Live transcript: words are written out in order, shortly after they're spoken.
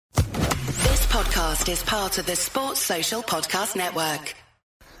podcast is part of the Sports Social Podcast Network.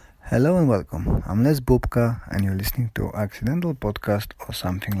 Hello and welcome. I'm Les Bubka and you're listening to Accidental Podcast or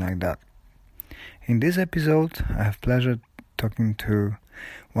something like that. In this episode, I have pleasure talking to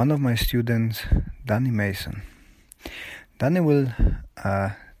one of my students, Danny Mason. Danny will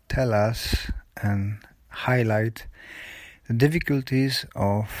tell us and highlight the difficulties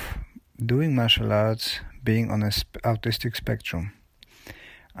of doing martial arts being on an autistic spectrum.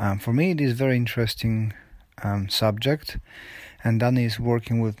 For me, it is a very interesting subject, and Danny is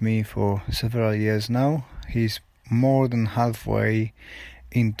working with me for several years now. He's more than halfway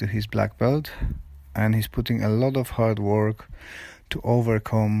into his black belt, and he's putting a lot of hard work to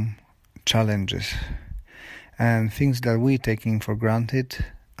overcome challenges. And things that we're taking for granted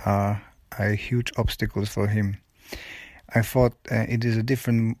are huge obstacles for him. I thought it is a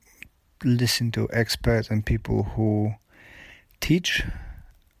different listen to experts and people who teach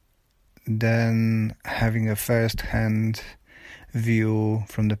than having a first-hand view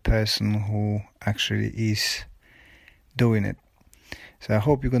from the person who actually is doing it. So I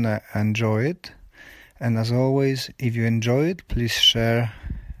hope you're gonna enjoy it, and as always, if you enjoy it, please share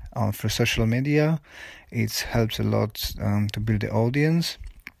through social media. It helps a lot to build the audience,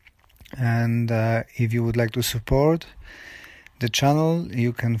 and if you would like to support the channel,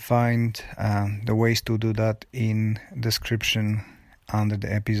 you can find the ways to do that in description under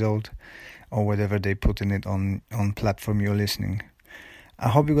the episode or whatever they put in it on platform you're listening. I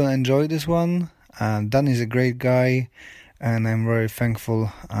hope you're gonna enjoy this one. Dan is a great guy, and I'm very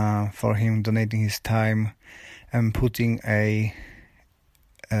thankful for him donating his time and putting a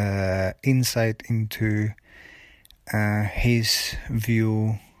insight into his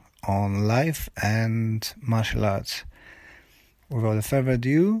view on life and martial arts. Without further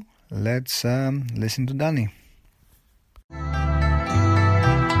ado, let's listen to Danny.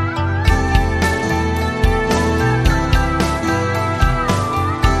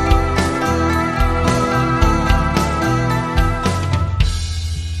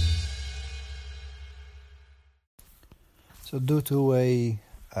 So due to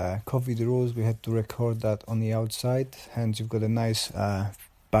COVID rules, we had to record that on the outside. Hence, you've got a nice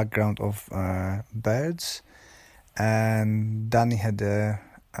background of birds. And Danny had a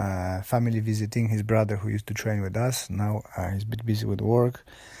family visiting his brother who used to train with us. Now he's a bit busy with work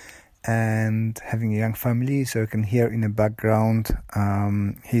and having a young family, so you can hear in the background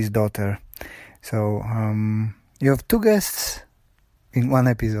his daughter. So you have two guests in one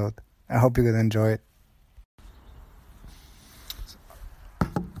episode. I hope you're gonna enjoy it.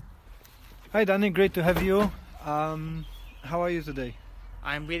 Hi Danny, great to have you. How are you today?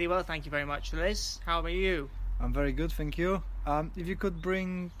 I'm really well, thank you very much, Liz. How are you? I'm very good, thank you. If you could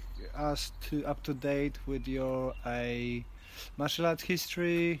bring us up to date with your martial arts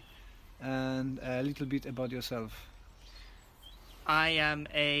history and a little bit about yourself. I am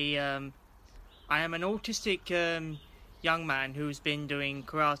an autistic young man who's been doing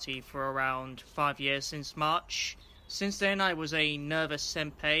karate for around 5 years since March. Since then, I was a nervous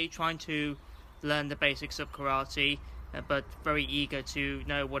senpai trying to learn the basics of karate, but very eager to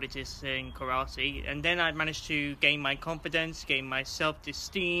know what it is in karate. And then I managed to gain my confidence, gain my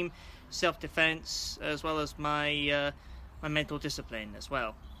self-esteem, self-defense, as well as my mental discipline as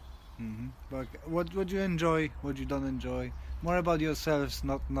well. Mm-hmm. But what do you enjoy? What you don't enjoy? More about yourselves,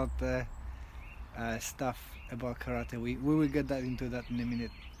 not stuff about karate. We will get into that in a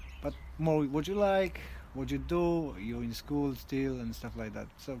minute. But more what you like, what you do. You're in school still and stuff like that.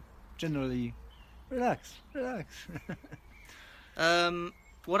 So generally. Relax.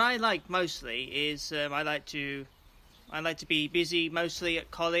 What I like mostly is I like to be busy mostly at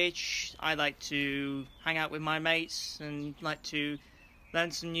college. I like to hang out with my mates and like to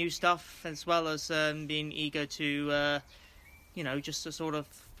learn some new stuff, as well as being eager to just to sort of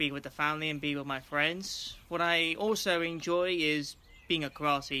be with the family and be with my friends. What I also enjoy is being at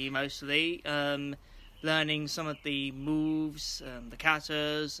karate mostly, learning some of the moves, the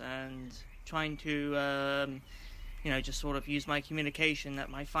katas, and trying to, just sort of use my communication at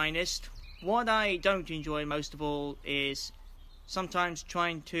my finest. What I don't enjoy most of all is sometimes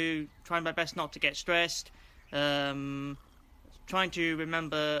trying my best not to get stressed, trying to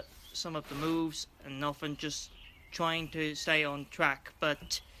remember some of the moves, and often just trying to stay on track.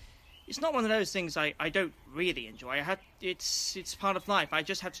 But it's not one of those things I don't really enjoy. It's part of life. I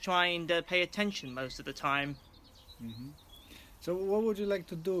just have to try and pay attention most of the time. Mm-hmm. So what would you like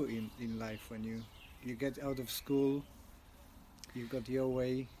to do in life when you get out of school, you've got your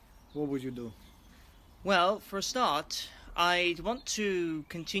way, what would you do? Well, for a start, I'd want to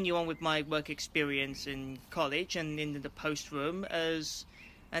continue on with my work experience in college and in the post room, as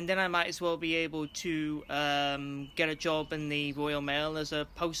and then I might as well be able to get a job in the Royal Mail as a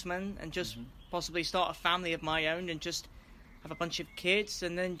postman, and just possibly start a family of my own, and just have a bunch of kids,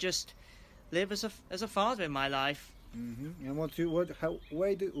 and then just live as a father in my life. And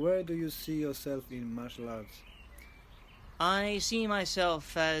where do you see yourself in martial arts? I see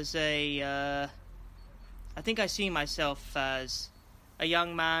myself as I think I see myself as a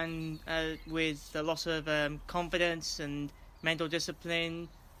young man with a lot of confidence and mental discipline,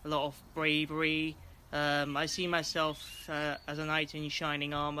 a lot of bravery. I see myself as a knight in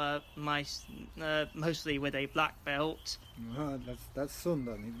shining armour, mostly with a black belt. That's soon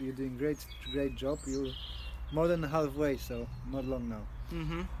done. You're doing great job. You're more than halfway, so not long now.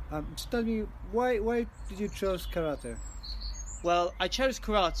 So tell me, why did you choose karate? Well, I chose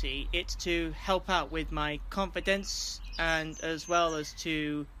karate. It's to help out with my confidence, and as well as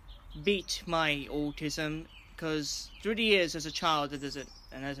to beat my autism, because through the years as a child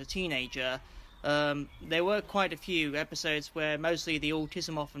and as a teenager, there were quite a few episodes where mostly the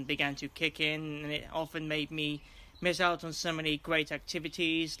autism often began to kick in, and it often made me miss out on so many great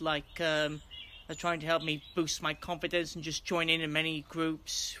activities, like trying to help me boost my confidence and just join in many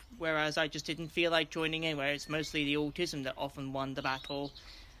groups, whereas I just didn't feel like joining in, where it's mostly the autism that often won the battle.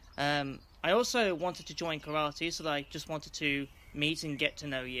 I also wanted to join karate, so that I just wanted to meet and get to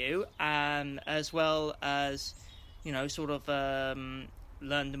know you, as well as, learn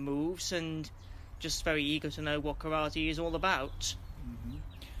the moves, and just very eager to know what karate is all about.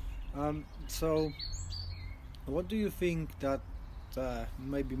 So, what do you think that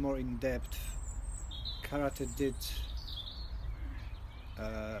maybe more in depth karate did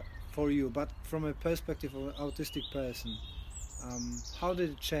for you, but from a perspective of an autistic person? How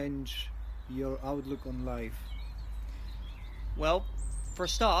did it change your outlook on life? Well, for a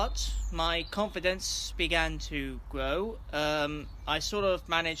start, my confidence began to grow. I sort of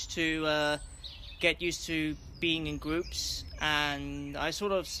managed to get used to being in groups, and I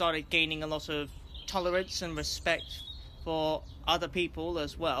sort of started gaining a lot of tolerance and respect for other people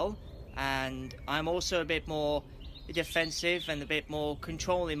as well. And I'm also a bit more defensive and a bit more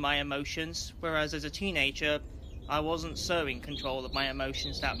controlling my emotions, whereas as a teenager I wasn't so in control of my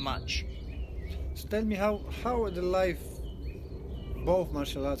emotions that much. So tell me, how the life, both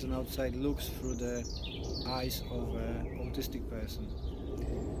martial arts and outside, looks through the eyes of an autistic person?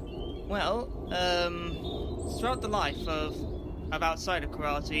 Well, throughout the life of outside of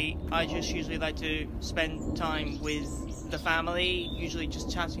karate, I just usually like to spend time with the family, usually just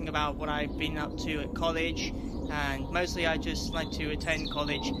chatting about what I've been up to at college, and mostly I just like to attend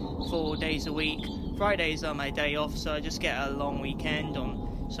college 4 days a week. Fridays are my day off, so I just get a long weekend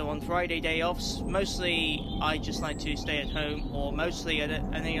on. So on Friday day offs, mostly I just like to stay at home, or mostly at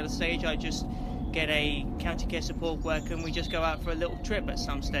any other stage I just get a county care support worker and we just go out for a little trip at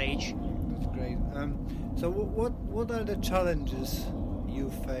some stage. That's great. So what are the challenges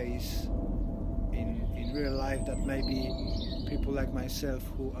you face in real life that maybe people like myself,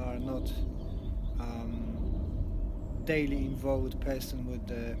 who are not daily involved person with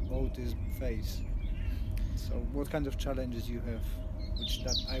the autism, face? So what kind of challenges you have, which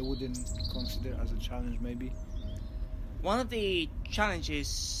that I wouldn't consider as a challenge maybe? One of the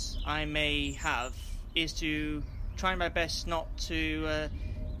challenges I may have is to try my best not to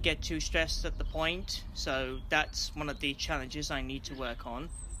get too stressed at the point, so that's one of the challenges I need to work on.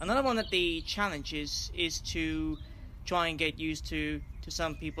 Another one of the challenges is to try and get used to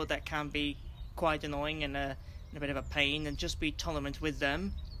some people that can be quite annoying and a bit of a pain, and just be tolerant with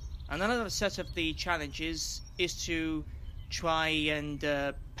them. Another set of the challenges is to try and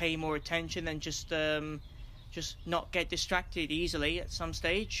pay more attention and just not get distracted easily at some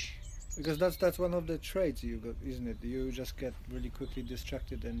stage. Because that's one of the traits you got, isn't it? You just get really quickly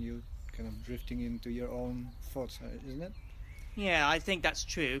distracted and you kind of drifting into your own thoughts, isn't it? Yeah, I think that's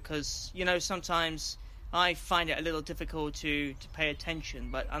true, because, sometimes I find it a little difficult to pay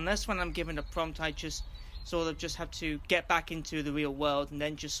attention, but unless when I'm given a prompt, I just sort of just have to get back into the real world and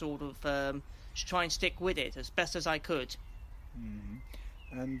then just sort of just try and stick with it as best as I could.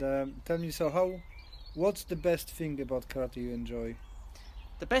 Mm-hmm. And tell me, what's the best thing about karate you enjoy?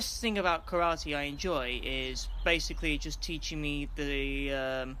 The best thing about karate I enjoy is basically just teaching me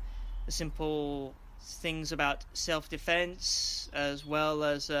the simple things about self-defense, as well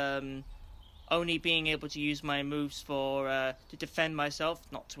as only being able to use my moves to defend myself,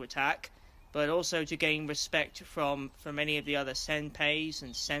 not to attack, but also to gain respect from any of the other senpeis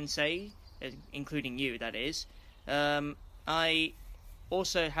and sensei, including you, that is. I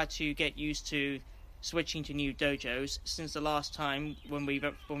also had to get used to switching to new dojos, since the last time when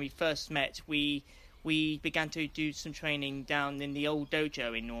we first met, we we began to do some training down in the old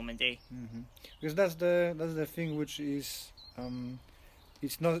dojo in Normandy. Because that's the thing which is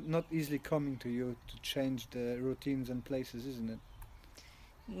it's not easily coming to you to change the routines and places, isn't it?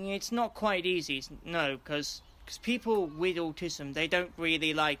 It's not quite easy, no, because people with autism, they don't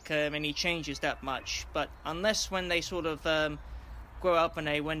really like any changes that much, but unless when they sort of grow up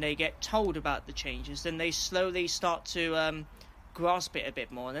and when they get told about the changes, then they slowly start to grasp it a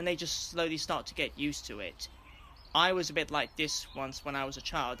bit more, and then they just slowly start to get used to it. I was a bit like this once when I was a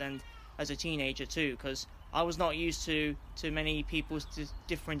child, and as a teenager too, because I was not used to many people's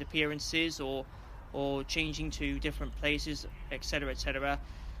different appearances or changing to different places, etc., etc.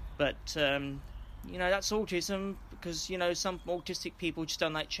 But that's autism, because some autistic people just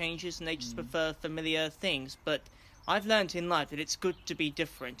don't like changes and they just prefer familiar things. But I've learned in life that it's good to be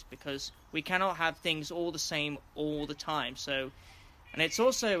different, because we cannot have things all the same all the time. So, and it's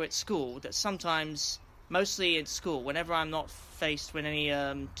also at school that sometimes, mostly in school, whenever I'm not faced with any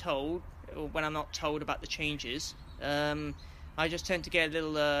when I'm not told about the changes, I just tend to get a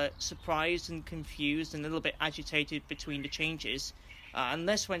little surprised and confused and a little bit agitated between the changes,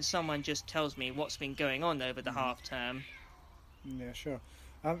 unless when someone just tells me what's been going on over the half term. Yeah, sure.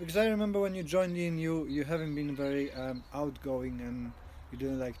 Because I remember when you joined in, you haven't been very outgoing and you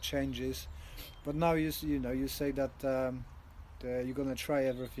didn't like changes, but now you say that you're gonna try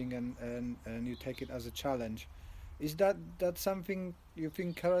everything and you take it as a challenge. Is that something you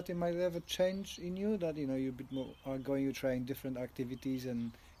think karate might ever change in you? That you're a bit more outgoing, you're trying different activities,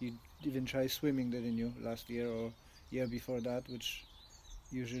 and you even try swimming, didn't you, last year or year before that, which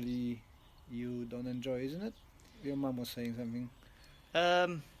usually you don't enjoy, isn't it? Your mum was saying something.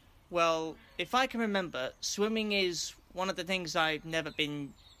 Well, if I can remember, swimming is one of the things I've never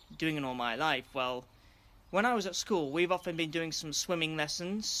been doing in all my life. Well, when I was at school, we've often been doing some swimming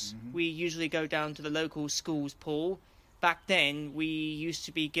lessons. We usually go down to the local school's pool. Back then, we used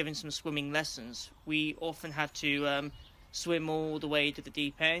to be given some swimming lessons. We often had to swim all the way to the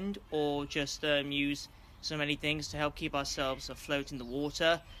deep end, or just use so many things to help keep ourselves afloat in the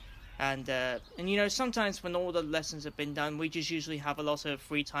water. And sometimes when all the lessons have been done, we just usually have a lot of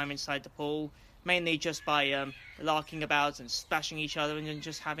free time inside the pool, mainly just by larking about and splashing each other and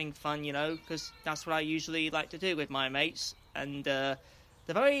just having fun, because that's what I usually like to do with my mates. And the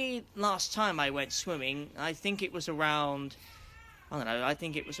very last time I went swimming, I think it was around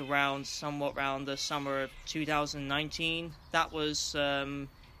somewhat around the summer of 2019. That was that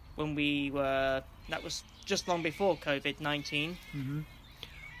was just long before COVID-19.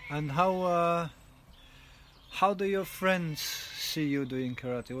 And how do your friends see you doing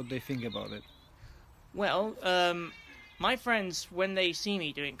karate? What do they think about it? Well, my friends, when they see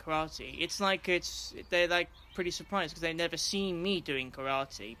me doing karate, they're like pretty surprised, because they've never seen me doing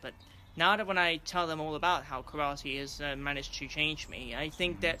karate. But now that when I tell them all about how karate has managed to change me, I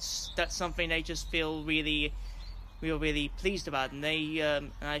think that's something they just feel really pleased about, and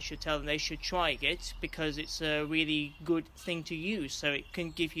I should tell them they should try it, because it's a really good thing to use. So it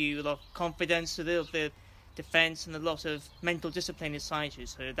can give you a lot of confidence, a little bit of defense, and a lot of mental discipline inside you.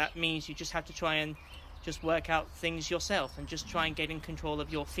 So that means you just have to try and just work out things yourself, and just try and get in control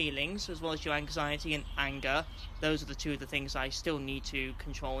of your feelings as well as your anxiety and anger. Those are the two of the things I still need to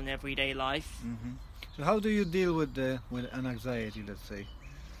control in everyday life. So how do you deal with an anxiety, let's say?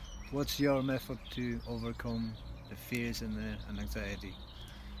 What's your method to overcome the fears and anxiety?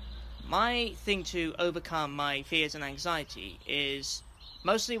 My thing to overcome my fears and anxiety is,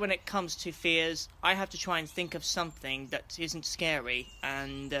 mostly when it comes to fears, I have to try and think of something that isn't scary,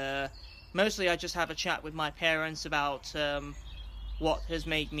 and mostly I just have a chat with my parents about what has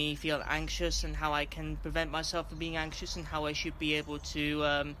made me feel anxious and how I can prevent myself from being anxious, and how I should be able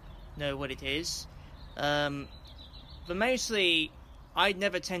to know what it is. But mostly, I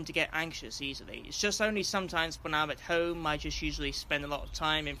never tend to get anxious easily. It's just only sometimes when I'm at home, I just usually spend a lot of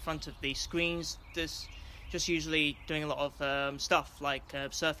time in front of the screens, just usually doing a lot of stuff like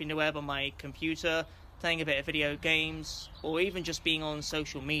surfing the web on my computer, playing a bit of video games, or even just being on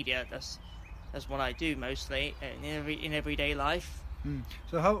social media. That's what I do mostly in everyday life.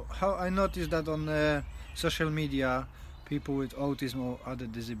 So how I noticed that on social media, people with autism or other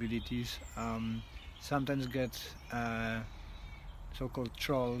disabilities sometimes get so-called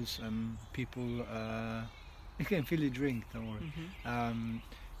trolls and people you can feel it drink, don't worry,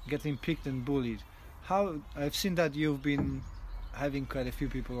 getting picked and bullied. How I've seen that you've been having quite a few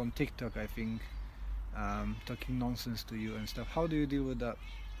people on TikTok, I think, talking nonsense to you and stuff. How do you deal with that?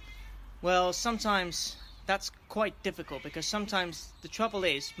 Well, sometimes that's quite difficult, because sometimes the trouble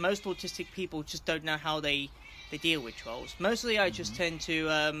is most autistic people just don't know how they deal with trolls. Mostly I just tend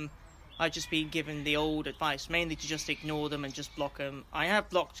to I've just been given the old advice, mainly to just ignore them and just block them. I have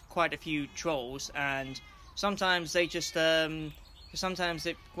blocked quite a few trolls, and sometimes they just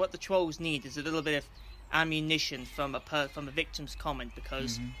what the trolls need is a little bit of ammunition from a victim's comment,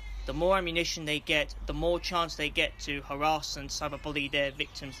 because the more ammunition they get, the more chance they get to harass and cyberbully their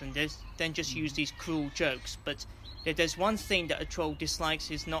victims, and then just use these cruel jokes. But if there's one thing that a troll dislikes,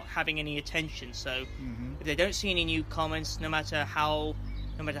 is not having any attention. So if they don't see any new comments, no matter how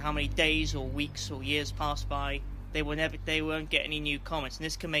many days or weeks or years pass by, they won't get any new comments, and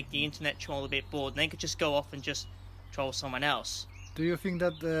this can make the internet troll a bit bored, and they could just go off and just troll someone else. Do you think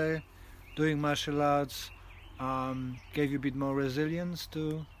that doing martial arts gave you a bit more resilience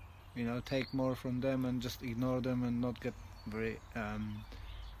to, take more from them and just ignore them and not get very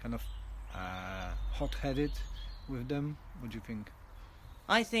hot-headed with them? What do you think?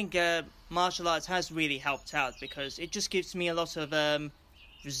 I think martial arts has really helped out, because it just gives me a lot of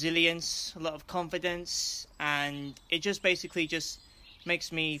resilience, a lot of confidence, and it just basically just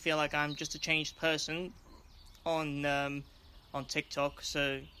makes me feel like I'm just a changed person on TikTok.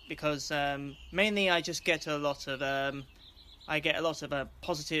 So because mainly I just get a lot of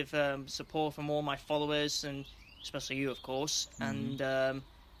positive support from all my followers, and especially you, of course. And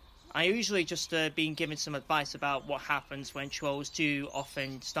I usually just been given some advice about what happens when trolls do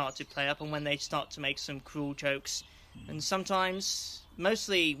often start to play up, and when they start to make some cruel jokes. And sometimes,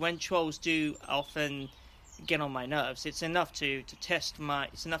 mostly when trolls do often get on my nerves, it's enough to test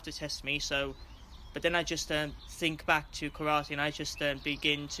me. So, but then I just think back to karate, and I just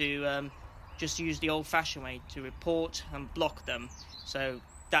begin to just use the old-fashioned way to report and block them. So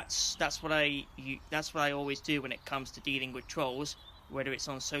that's what I always do when it comes to dealing with trolls, whether it's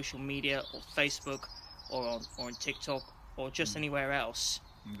on social media or Facebook or on TikTok or just anywhere else.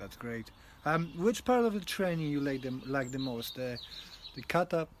 That's great. Which part of the training you like the most? The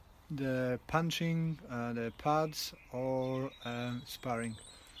kata, the punching, the pads, or sparring?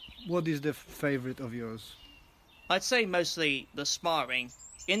 What is the favorite of yours? I'd say mostly the sparring.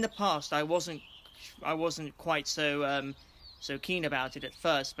 In the past, I wasn't quite so keen about it at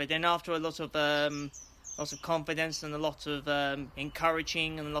first, but then after a lot of confidence and a lot of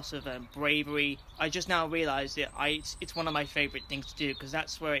encouraging and a lot of bravery, I just now realise that it's one of my favourite things to do, because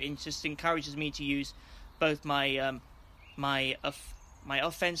that's where it just encourages me to use both my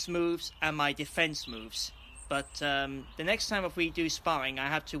offence moves and my defence moves. But the next time if we do sparring, I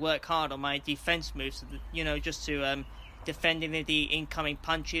have to work hard on my defence moves, just to defending the incoming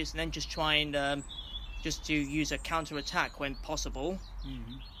punches, and then just try and just to use a counter attack when possible.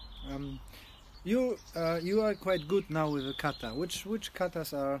 You are quite good now with the kata. Which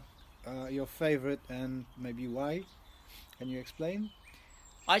katas are your favorite, and maybe why? Can you explain?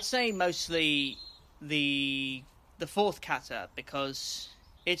 I'd say mostly the fourth kata, because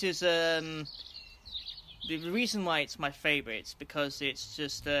it is the reason why it's my favorite is because it's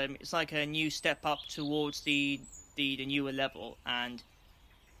just it's like a new step up towards the newer level. And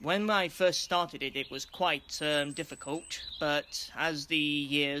when I first started it, it was quite difficult, but as the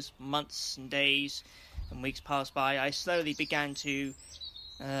years, months and days and weeks passed by, I slowly began to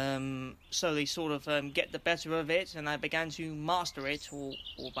get the better of it, and I began to master it all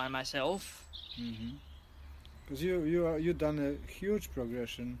by myself. Because you done a huge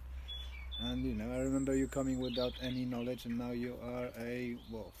progression, and I remember you coming without any knowledge, and now you are a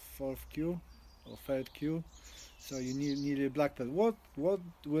fourth Q or third Q. So you need a black belt. What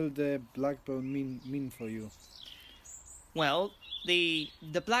will the black belt mean for you? Well, the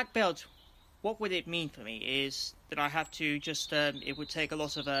black belt, what would it mean for me is that I have to just it would take a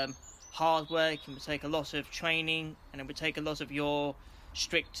lot of hard work, it would take a lot of training, and it would take a lot of your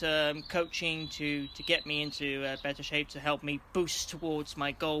strict coaching to get me into better shape, to help me boost towards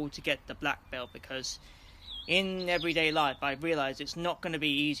my goal to get the black belt. Because in everyday life, I realize it's not going to be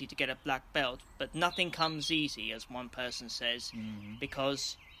easy to get a black belt, but nothing comes easy, as one person says,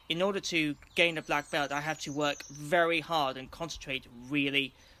 because in order to gain a black belt, I have to work very hard and concentrate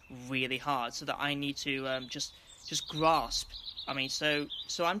really, really hard, so that I need to just grasp. I mean, so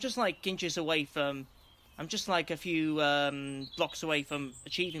I'm just like inches away from, I'm just like a few blocks away from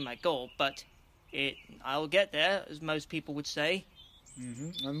achieving my goal, but I'll get there, as most people would say.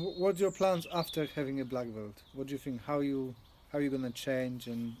 And what's your plans after having a black belt? What do you think? How you gonna change,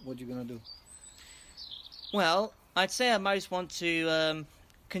 and what you gonna do? Well, I'd say I most want to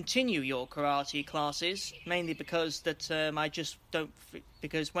continue your karate classes, mainly because that I just don't.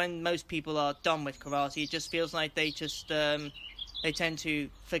 Because when most people are done with karate, it just feels like they tend to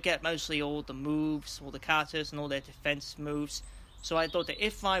forget mostly all the moves, all the katas, and all their defense moves. So I thought that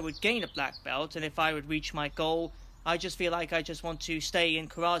if I would gain a black belt, and if I would reach my goal, I just feel like I just want to stay in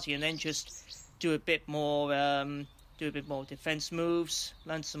karate and then just do a bit more defense moves,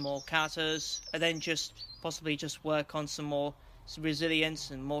 learn some more katas, and then just possibly just work on some more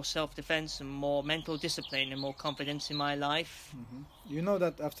resilience and more self-defense and more mental discipline and more confidence in my life. You know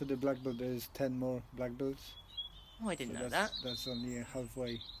that after the black belt there is 10 more black belts? Oh, I didn't know that. That's only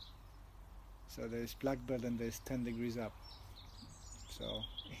halfway. So there's black belt and there's 10 degrees up. So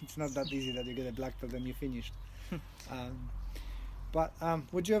it's not that easy that you get a black belt and you're finished. But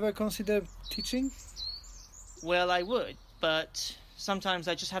would you ever consider teaching? Well, I would, but sometimes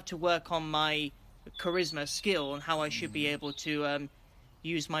I just have to work on my charisma skill and how I should be able to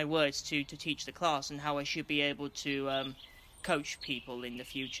use my words to teach the class and how I should be able to coach people in the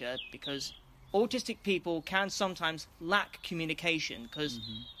future, because autistic people can sometimes lack communication because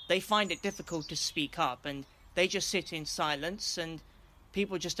they find it difficult to speak up and they just sit in silence, and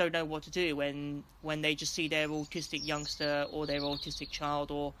people just don't know what to do when they just see their autistic youngster or their autistic child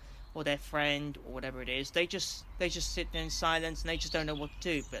or their friend or whatever it is. They just sit there in silence and they just don't know what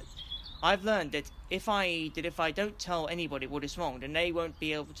to do. But I've learned that if I don't tell anybody what is wrong, then they won't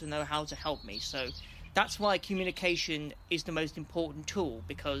be able to know how to help me. So that's why communication is the most important tool,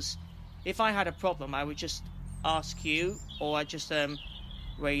 because if I had a problem, I would just ask you, or I'd just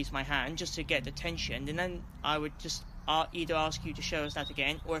raise my hand just to get attention, and then I would just either ask you to show us that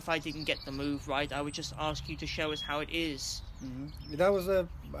again, or if I didn't get the move right, I would just ask you to show us how it is. That was a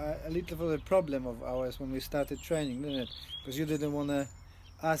little of a problem of ours when we started training, didn't it? Because you didn't want to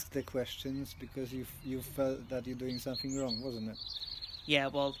ask the questions because you felt that you're doing something wrong, wasn't it? Yeah,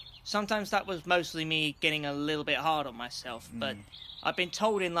 well, sometimes that was mostly me getting a little bit hard on myself, but I've been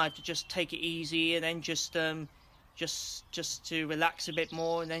told in life to just take it easy and then just to relax a bit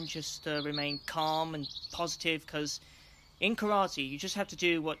more and then just remain calm and positive, because in karate you just have to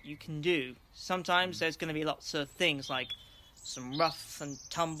do what you can do. Sometimes there's going to be lots of things like some rough and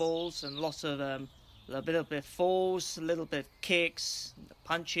tumbles and lots of a little bit of falls, a little bit of kicks,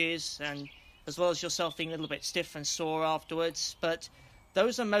 punches, and as well as yourself being a little bit stiff and sore afterwards. But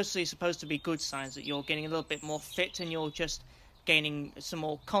those are mostly supposed to be good signs that you're getting a little bit more fit and you're just gaining some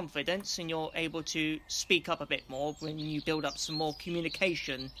more confidence and you're able to speak up a bit more when you build up some more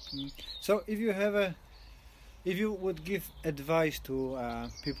communication. So if you would give advice to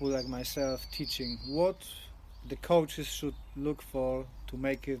people like myself teaching, what the coaches should look for to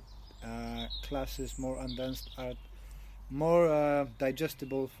make it classes more advanced, more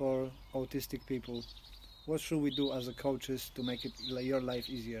digestible for autistic people, what should we do as a coaches to make it your life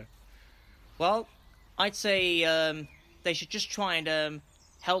easier? Well, I'd say they should just try and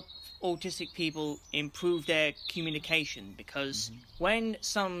help autistic people improve their communication, because when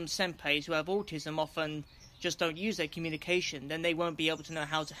some senpais who have autism often just don't use their communication, then they won't be able to know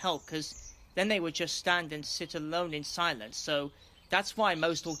how to help, because then they would just stand and sit alone in silence. So that's why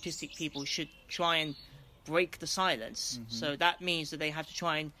most autistic people should try and break the silence. So that means that they have to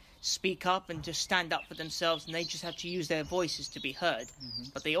try and speak up and just stand up for themselves, and they just have to use their voices to be heard.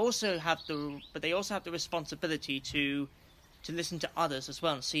 But they also have the responsibility to listen to others as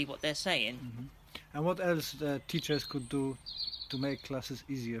well and see what they're saying. And what else teachers could do to make classes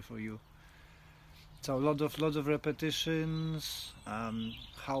easier for you? So lots of repetitions.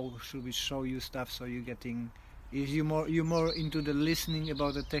 How should we show you stuff so you're getting? Is you more into the listening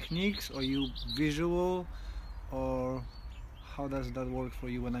about the techniques, or you visual, or how does that work for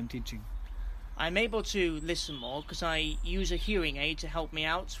you when I'm teaching? I'm able to listen more because I use a hearing aid to help me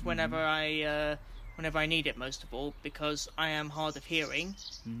out whenever I need it, most of all, because I am hard of hearing.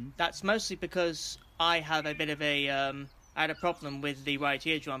 That's mostly because I have a bit of I had a problem with the right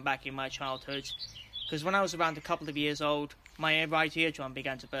eardrum back in my childhood, because when I was around a couple of years old, my right eardrum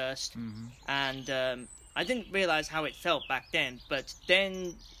began to burst, and I didn't realise how it felt back then. But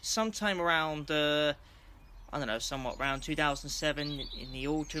then sometime around somewhat around 2007, in the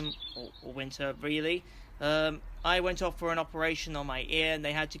autumn or winter really, I went off for an operation on my ear, and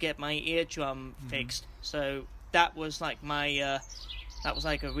they had to get my eardrum fixed. So that was like a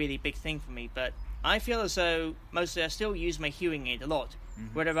really big thing for me. But I feel as though mostly I still use my hearing aid a lot,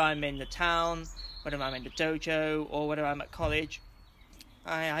 whether I'm in the town, whether I'm in the dojo, or whether I'm at college.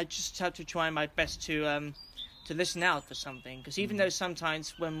 I just have to try my best to listen out for something, because even though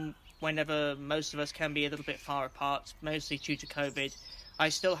sometimes whenever most of us can be a little bit far apart, mostly due to COVID, I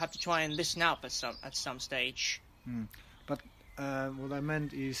still have to try and listen out at some stage. But what I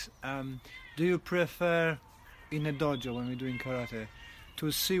meant is, do you prefer in a dojo when we're doing karate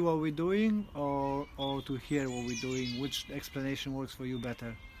to see what we're doing, or to hear what we're doing? Which explanation works for you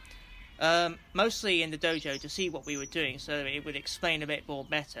better? Mostly in the dojo to see what we were doing, so it would explain a bit more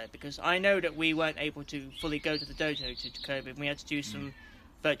better. Because I know that we weren't able to fully go to the dojo due to COVID. We had to do some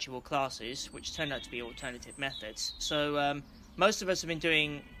virtual classes, which turned out to be alternative methods. So most of us have been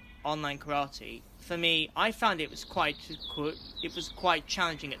doing online karate. For me, I found it was quite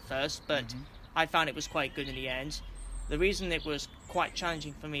challenging at first, but I found it was quite good in the end. The reason it was quite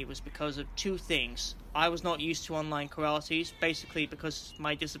challenging for me was because of two things. I was not used to online karates, basically because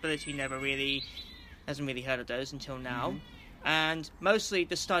my disability hasn't really heard of those until now. And mostly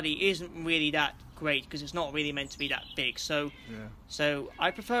the study isn't really that great because it's not really meant to be that big. So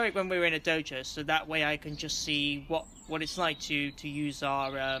I prefer it when we're in a dojo, so that way I can just see what it's like to use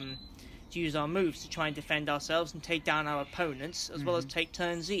our moves to try and defend ourselves and take down our opponents, as well as take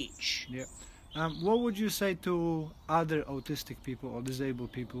turns each. Yeah. What would you say to other autistic people or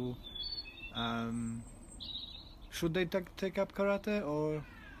disabled people? Should they take up karate or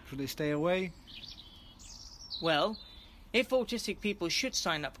should they stay away? Well, if autistic people should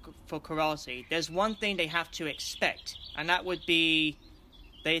sign up for karate, there's one thing they have to expect, and that would be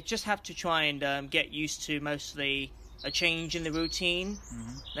they just have to try and get used to mostly a change in the routine.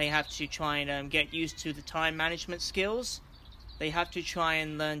 They have to try and get used to the time management skills. They have to try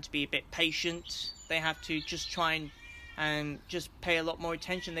and learn to be a bit patient. They have to just try and just pay a lot more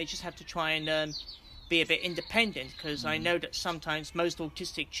attention. They just have to try and be a bit independent, because I know that sometimes most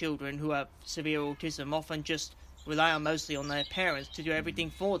autistic children who have severe autism often just rely mostly on their parents to do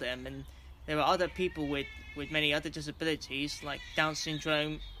everything for them. And there are other people with many other disabilities like Down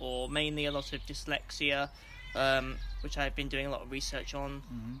syndrome, or mainly a lot of dyslexia, which I've been doing a lot of research on.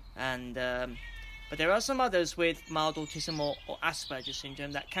 And but there are some others with mild autism or Asperger's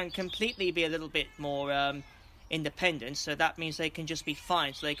syndrome that can completely be a little bit more independent, so that means they can just be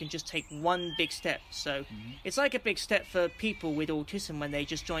fine, so they can just take one big step. So it's like a big step for people with autism when they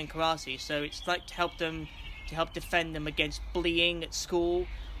just join karate. So it's like to help defend them against bullying at school,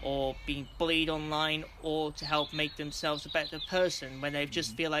 or being bullied online, or to help make themselves a better person when they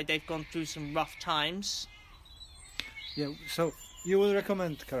just feel like they've gone through some rough times. Yeah, so you would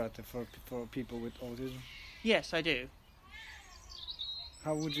recommend karate for people with autism? Yes, I do.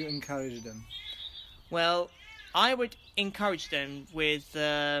 How would you encourage them? Well, I would encourage them with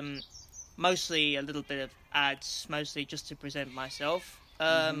mostly a little bit of ads, mostly just to present myself.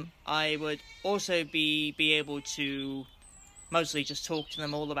 I would also be able to mostly just talk to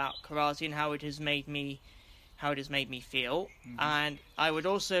them all about karate and how it has made me feel. And I would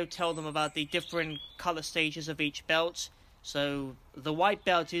also tell them about the different color stages of each belt. So the white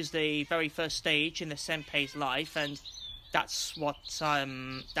belt is the very first stage in the senpei's life, and that's what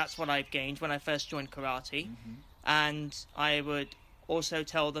I've gained when I first joined karate. And I would also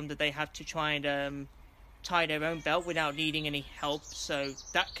tell them that they have to try and tie their own belt without needing any help. So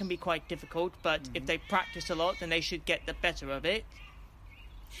that can be quite difficult, but if they practice a lot, then they should get the better of it.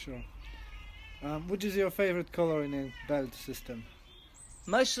 Sure. Which is your favorite color in a belt system?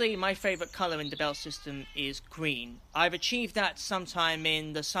 Mostly my favourite colour in the belt system is green. I've achieved that sometime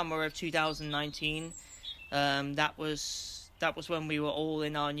in the summer of 2019. That was when we were all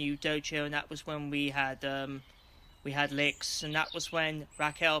in our new dojo, and that was when we had licks, and that was when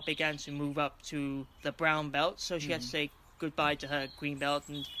Raquel began to move up to the brown belt, so she had to say goodbye to her green belt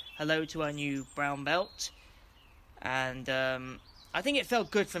and hello to her new brown belt. And I think it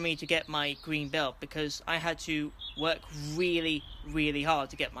felt good for me to get my green belt, because I had to work really, really hard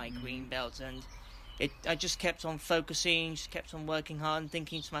to get my green belt, and I just kept on focusing, just kept on working hard and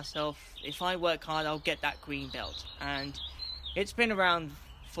thinking to myself, if I work hard, I'll get that green belt. And it's been around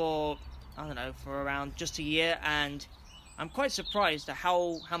for around just a year, and I'm quite surprised at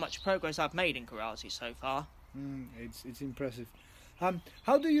how much progress I've made in karate so far. It's impressive.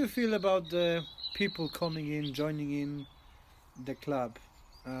 How do you feel about the people coming in, joining in the club?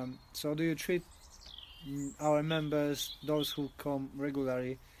 So do you treat our members, those who come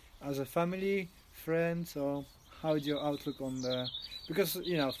regularly, as a family, friends, or how is your outlook on because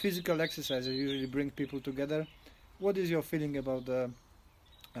physical exercises usually bring people together. What is your feeling about the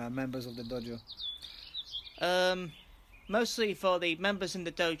members of the dojo? Mostly for the members in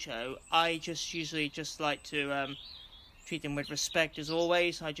the dojo, I usually like to treat them with respect as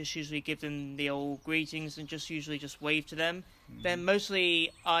always. I just usually give them the old greetings and usually wave to them. Then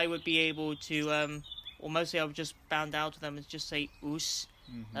mostly I would be able to, or mostly I would just bow down to them and just say us.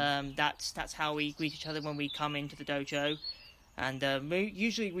 That's how we greet each other when we come into the dojo. And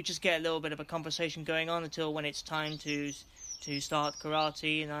usually we just get a little bit of a conversation going on until when it's time to start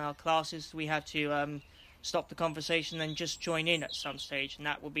karate. In our classes, we have to stop the conversation and just join in at some stage, and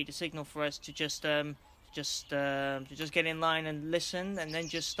that will be the signal for us to just just get in line and listen, and then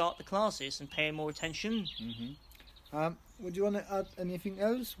just start the classes and pay more attention. Would you want to add anything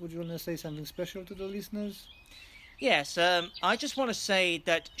else? Would you want to say something special to the listeners? Yes, I just want to say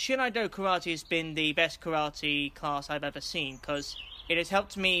that Shinaido Karate has been the best karate class I've ever seen, because it has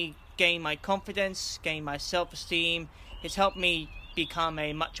helped me gain my confidence, gain my self-esteem. It's helped me become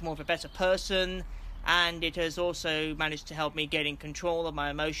a much more of a better person, and it has also managed to help me get in control of my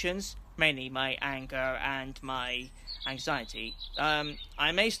emotions, mainly my anger and my anxiety.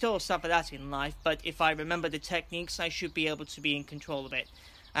 I may still suffer that in life, but if I remember the techniques, I should be able to be in control of it.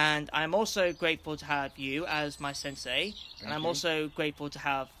 And I'm also grateful to have you as my sensei, and I'm also grateful to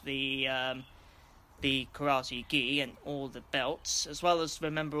have the karate gi and all the belts, as well as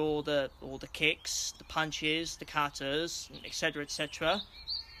remember all the kicks, the punches, the katas, etc., etc.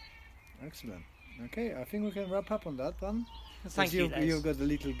 Excellent. Okay, I think we can wrap up on that one. Thank you. You've got a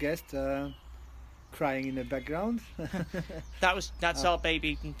little guest crying in the background. That's our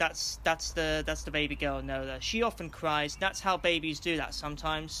baby. That's the baby girl Nola. She often cries. That's how babies do that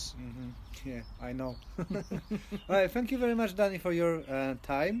sometimes. Yeah, I know. All right, thank you very much, Danny, for your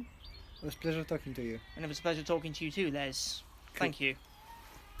time. It was a pleasure talking to you. And it was a pleasure talking to you too, Les. Thank you.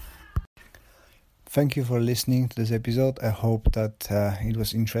 Thank you for listening to this episode. I hope that it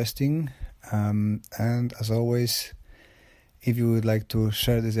was interesting. And as always, if you would like to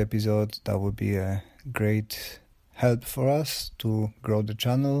share this episode, that would be a great help for us to grow the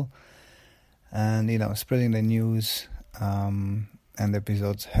channel. And, spreading the news and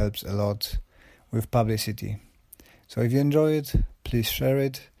episodes helps a lot with publicity. So if you enjoy it, please share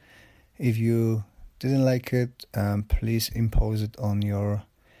it. If you didn't like it, please impose it on your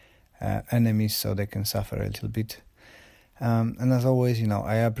enemies so they can suffer a little bit. And as always,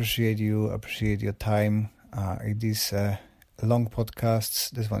 I appreciate your time. It is long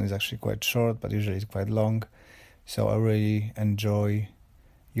podcasts. This one is actually quite short, but usually it's quite long. So I really enjoy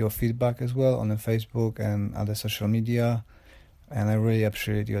your feedback as well on the Facebook and other social media. And I really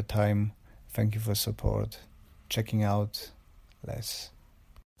appreciate your time. Thank you for support. Checking out Les.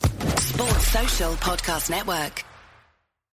 Sports Social Podcast Network.